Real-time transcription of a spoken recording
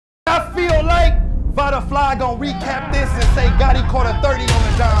don't like, Vada Fly gonna recap this and say Gotti caught a 30 on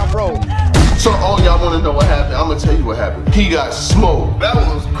the John Road. So all y'all wanna know what happened? I'm gonna tell you what happened. He got smoked. That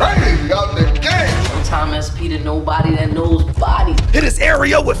was crazy out the game. Sometimes SP to nobody that knows body. Hit his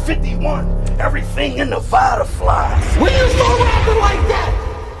area with 51. Everything in the Vada Fly. When you start rapping like that?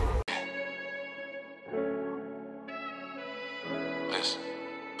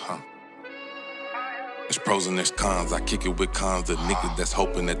 There's pros and there's cons. I kick it with cons. The niggas that's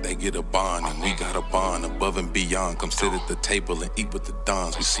hoping that they get a bond. And we got a bond above and beyond. Come sit at the table and eat with the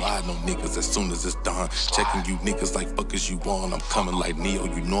dons. We slide on niggas as soon as it's done. Checking you niggas like fuck is you on. I'm coming like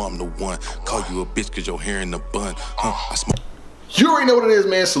Neo, you know I'm the one. Call you a bitch cause your hair in the bun. I smoke. You already know what it is,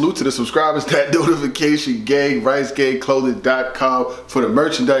 man. Salute to the subscribers, that notification gang, RiceGangClothing.com for the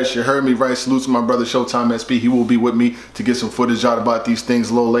merchandise. You heard me right. Salute to my brother Showtime SP. He will be with me to get some footage out about these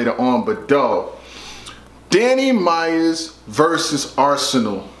things a little later on. But dog, Danny Myers versus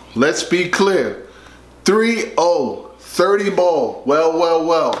Arsonal. Let's be clear. 3-0, 30 ball.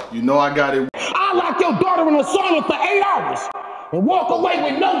 Well. You know I got it. I locked your daughter in a sauna for 8 hours and walk away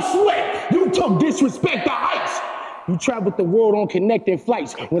with no sweat. You took disrespect to ice. You traveled the world on connecting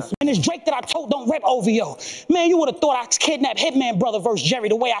flights. And it's Drake that I told don't rep OVO. Man, you would have thought I kidnapped Hitman Brother versus Jerry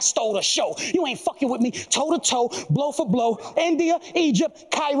the way I stole the show. You ain't fucking with me toe to toe, blow for blow. India, Egypt,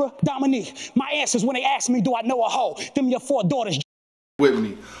 Cairo, Dominique. My answers when they ask me, do I know a hoe? Them your 4 daughters. With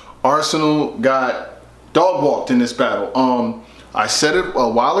me. Arsonal got dog walked in this battle. I said it a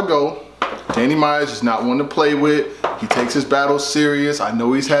while ago. Danny Myers is not one to play with. He takes his battles serious. I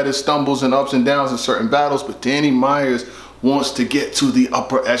know he's had his stumbles and ups and downs in certain battles, but Danny Myers wants to get to the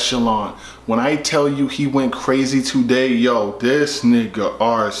upper echelon. When I tell you he went crazy today, yo, this nigga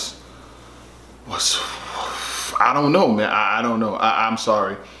Ars was, I don't know, man. I don't know. I'm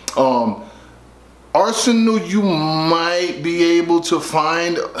sorry. Arsonal, you might be able to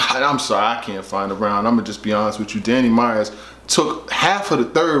find, I'm sorry, I can't find a round. I'm gonna just be honest with you. Danny Myers took half of the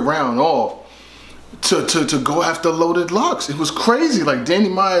 3rd round off to go after Loaded Lux. It was crazy. Like, Danny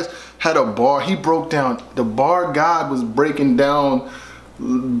Myers had a bar. He broke down, the bar god was breaking down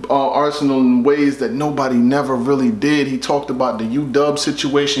Arsonal in ways that nobody never really did. He talked about the UW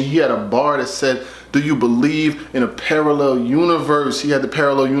situation. He had a bar that said, do you believe in a parallel universe? He had the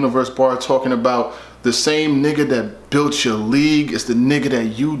parallel universe bar talking about the same nigga that built your league is the nigga that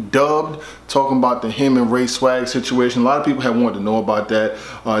you dubbed, talking about the him and Ray Swag situation. A lot of people have wanted to know about that.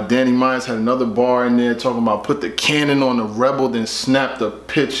 Danny Myers had another bar in there talking about put the cannon on the rebel, then snap the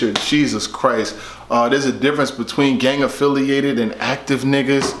picture. Jesus Christ. There's a difference between gang affiliated and active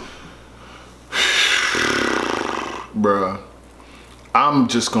niggas. Bruh, I'm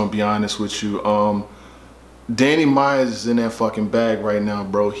just gonna be honest with you. Danny Myers is in that fucking bag right now,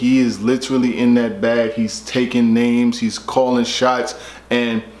 bro. He is literally in that bag. He's taking names, he's calling shots,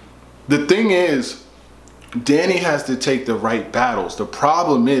 and the thing is, Danny has to take the right battles. The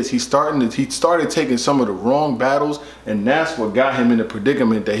problem is he started taking some of the wrong battles, and that's what got him in the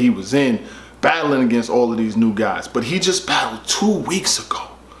predicament that he was in, battling against all of these new guys. But he just battled 2 weeks ago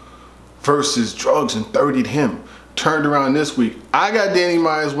versus Drugs and 30'd him. Turned around this week. I got Danny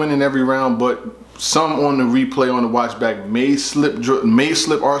Myers winning every round, but some on the replay on the watch back may slip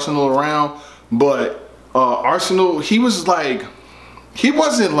Arsonal around. But Arsonal, he wasn't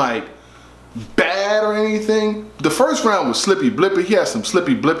like bad or anything. The first round was slippy blippy. He had some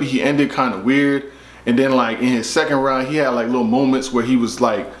slippy blippy. He ended kind of weird, and then like in his 2nd round, he had like little moments where he was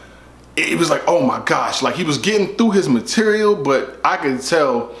like, it was like, oh my gosh, like he was getting through his material, but I could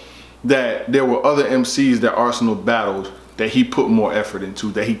tell that there were other MCs that Arsonal battled that he put more effort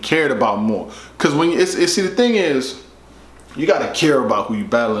into, that he cared about more. Because when see, the thing is, you gotta care about who you're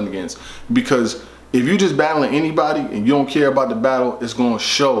battling against. Because if you're just battling anybody and you don't care about the battle, it's gonna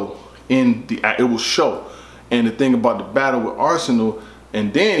show in the, it will show. And the thing about the battle with Arsonal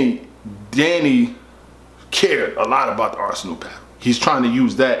and Danny cared a lot about the Arsonal battle. He's trying to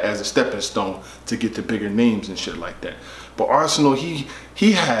use that as a stepping stone to get to bigger names and shit like that. But Arsonal,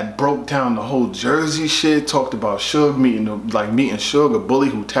 he had broke down the whole Jersey shit, talked about Suge meeting Suge, a bully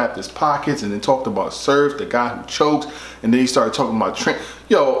who tapped his pockets, and then talked about Surf, the guy who chokes, and then he started talking about Trent.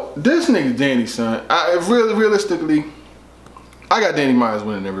 Yo, this nigga Danny, son, realistically, I got Danny Myers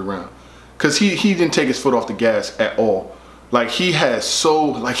winning every round. Cause he didn't take his foot off the gas at all. Like he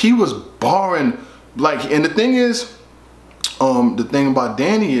was barring, like, and the thing is, the thing about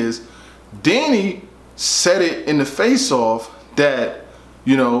Danny is, Danny said it in the face-off that,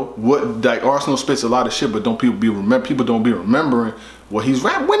 you know, what, like, Arsonal spits a lot of shit, but people don't be remembering what he's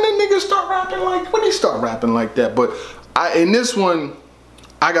rapping. When the niggas start rapping like, when they start rapping like that. But in this one,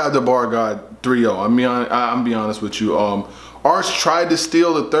 I got the bar god 3-0. I mean, I'm be honest with you. Ars tried to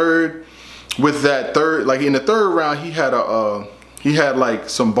steal the 3rd. with that third, like in the third round, he had like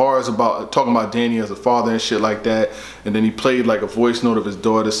some bars about talking about Danny as a father and shit like that, and then he played like a voice note of his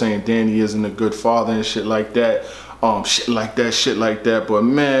daughter saying Danny isn't a good father and shit like that, shit like that. But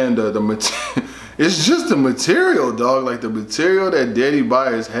man, it's just the material, dog. Like the material that Danny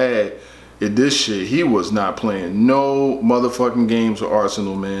Myers had in this shit, he was not playing no motherfucking games with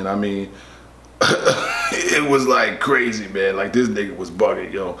Arsonal, man. I mean, it was like crazy, man. Like this nigga was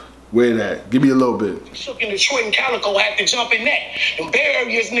bugging, yo. Where that? Give me a little bit. Shook in Detroit and Calico had to jump in that. Them Bay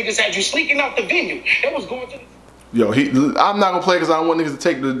Areas niggas had you sneaking out the venue. That was going to the... Yo, I'm not gonna play because I don't want niggas to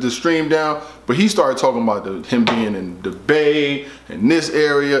take the stream down, but he started talking about him being in the Bay, and this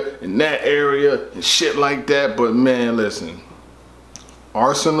area, and that area, and shit like that. But man, listen,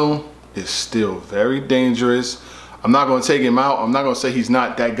 Arsonal is still very dangerous. I'm not gonna take him out. I'm not gonna say he's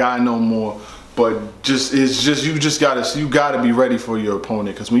not that guy no more. But you gotta be ready for your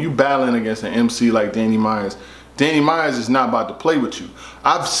opponent, because when you battling against an MC like Danny Myers is not about to play with you.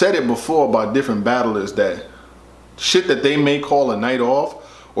 I've said it before about different battlers that shit that they may call a night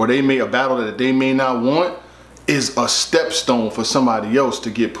off, or a battle that they may not want, is a stepstone for somebody else to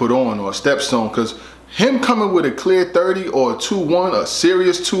get put on, or a stepstone, because him coming with a clear 30 or a 2-1, a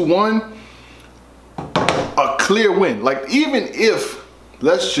serious 2-1, a clear win. Like even if,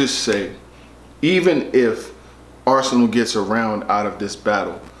 let's just say, even if Arsonal gets a round out of this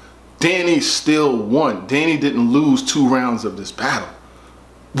battle, Danny still won. Danny didn't lose 2 rounds of this battle,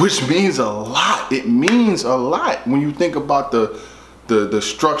 which means a lot. It means a lot when you think about the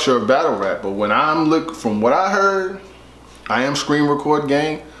structure of battle rap. But when from what I heard, I am screen record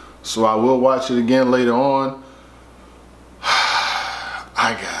gang, so I will watch it again later on.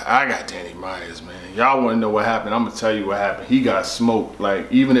 I got Danny Myers, man. Y'all want to know what happened? I'm gonna tell you what happened. He got smoked.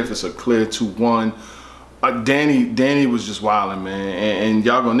 Like even if it's a clear 2-1, Danny was just wilding, man. And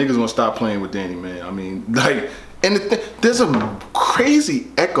y'all niggas gonna stop playing with Danny, man. I mean, like, and there's a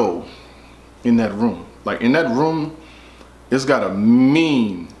crazy echo in that room. Like in that room, it's got a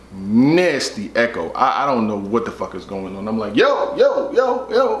mean, nasty echo. I don't know what the fuck is going on. I'm like, yo.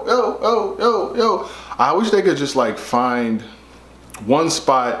 I wish they could just like find one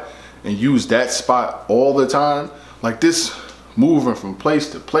spot and use that spot all the time. Like this moving from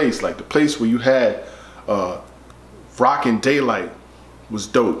place to place, like the place where you had Rockin' Daylight was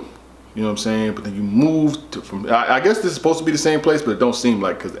dope, you know what I'm saying? But then you moved from, I guess this is supposed to be the same place, but it don't seem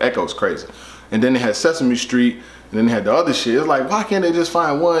like, because the echo's crazy. And then they had Sesame Street, and then they had the other shit. It's like, why can't they just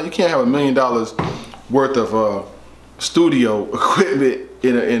find one? You can't have $1 million worth of studio equipment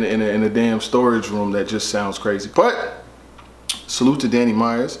in a damn storage room that just sounds crazy. But salute to Danny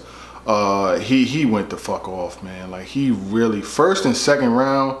Myers. He went the fuck off, man. Like he really, first and second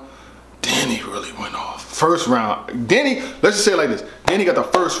round, Danny really went off. First round, Danny, let's just say it like this. Danny got the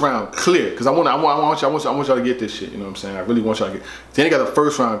first round clear, because I want y'all to get this shit, you know what I'm saying? I really want y'all to get. Danny got the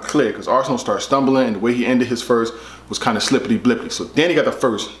first round clear, because Arsonal started stumbling, and the way he ended his first was kind of slippity blippity. So Danny got the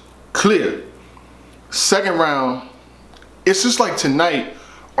first clear. Second round, it's just like tonight,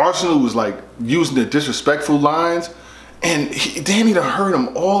 Arsonal was like using the disrespectful lines, and Danny done heard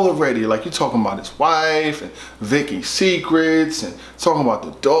him all already. Like you talking about his wife and Vicky's secrets and talking about the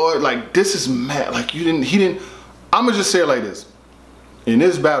daughter. Like this is mad. Like he didn't. I'ma just say it like this. In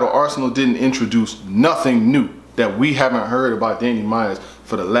this battle, Arsonal didn't introduce nothing new that we haven't heard about Danny Myers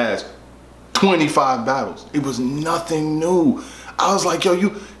for the last 25 battles. It was nothing new. I was like, yo,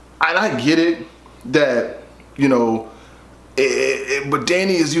 and I get it that, you know, but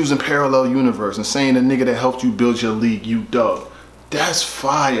Danny is using parallel universe and saying the nigga that helped you build your league, you dug. That's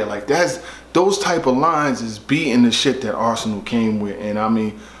fire. Like those type of lines is beating the shit that Arsonal came with. And I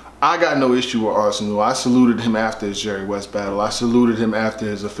mean, I got no issue with Arsonal. I saluted him after his Jerry West battle. I saluted him after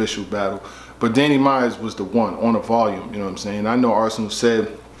his official battle. But Danny Myers was the one on the volume, you know what I'm saying? I know Arsonal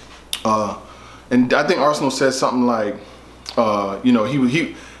said, and I think Arsonal said something like, you know,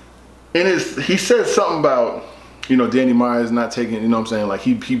 he said something about, you know, Danny Myers not taking, you know what I'm saying, like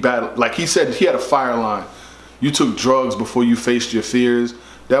he battled, like he said he had a fire line. You took drugs before you faced your fears.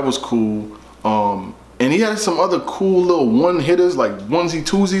 That was cool. And he had some other cool little one-hitters, like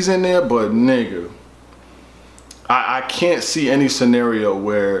onesie-twosies in there, but nigga, I can't see any scenario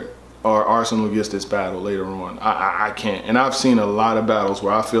where Arsonal gets this battle later on. I can't. And I've seen a lot of battles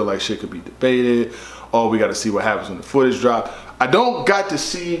where I feel like shit could be debated. Oh, we got to see what happens when the footage drop. I don't got to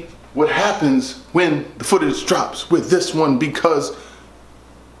see what happens when the footage drops with this one, because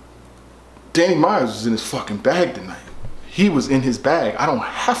Danny Myers was in his fucking bag tonight. He was in his bag. I don't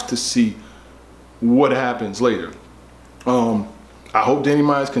have to see what happens later. I hope Danny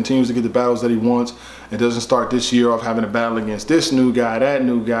Myers continues to get the battles that he wants and doesn't start this year off having a battle against this new guy, that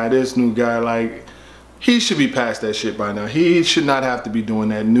new guy, this new guy. Like, he should be past that shit by now. He should not have to be doing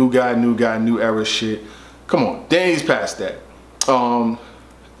that new guy, new era shit. Come on, Danny's past that.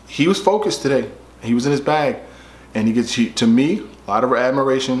 He was focused today. He was in his bag. And he gets, to me, a lot of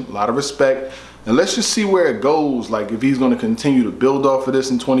admiration, a lot of respect. And let's just see where it goes. Like, if he's going to continue to build off of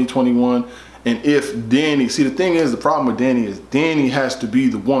this in 2021. And if Danny, see, the thing is, the problem with Danny is Danny has to be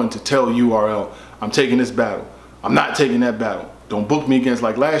the one to tell URL, I'm taking this battle. I'm not taking that battle. Don't book me against,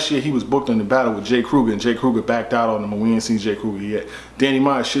 like last year, he was booked in the battle with Jay Kruger, and Jay Kruger backed out on him, and we ain't seen Jay Kruger yet. Danny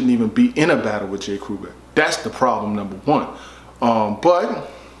Myers shouldn't even be in a battle with Jay Kruger. That's the problem, number one.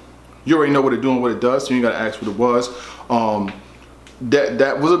 But you already know what it doing, what it does, so you ain't gotta ask what it was.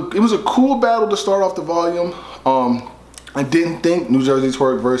 It was a cool battle to start off the volume. I didn't think New Jersey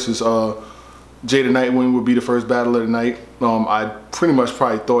Twerk versus Jada Nightwing would be the first battle of the night. I pretty much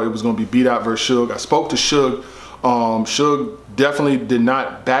probably thought it was gonna be Beat Out versus Suge. I spoke to Suge. Suge definitely did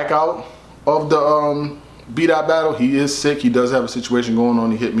not back out of the Beat Out battle. He is sick. He does have a situation going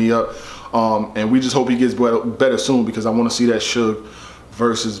on. He hit me up. And we just hope he gets better soon, because I want to see that Suge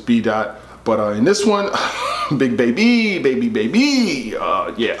versus Beat Out. But in this one, big baby,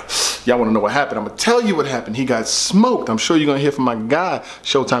 yeah. Y'all want to know what happened? I'm going to tell you what happened. He got smoked. I'm sure you're going to hear from my guy,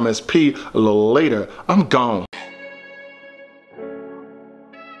 Showtime SP, a little later. I'm gone.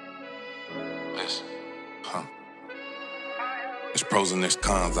 There's pros and there's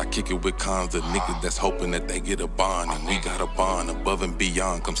cons. I kick it with cons. The niggas that's hoping that they get a bond, and we got a bond above and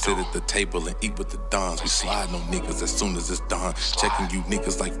beyond. Come sit at the table and eat with the dons. We sliding on niggas as soon as it's done. Checking you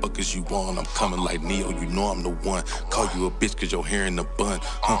niggas like fuck is you on. I'm coming like Neo, you know I'm the one. Call you a bitch cause your hair in the bun.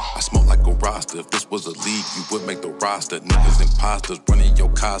 I smoke like a roster. If this was a league, you would make the roster. Niggas imposters running your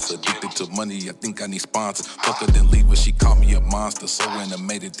casa. Addicted to money, I think I need sponsors. Fuck her then leave her, she called me a monster. So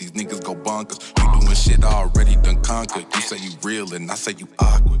animated, these niggas go bonkers. You doing shit I already done conquered. You say you real and I say you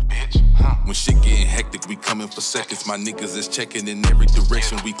awkward, bitch. When shit getting hectic, we coming for seconds. My niggas is checking in every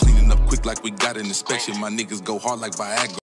direction. We cleaning up quick like we got an inspection. My niggas go hard like Viagra.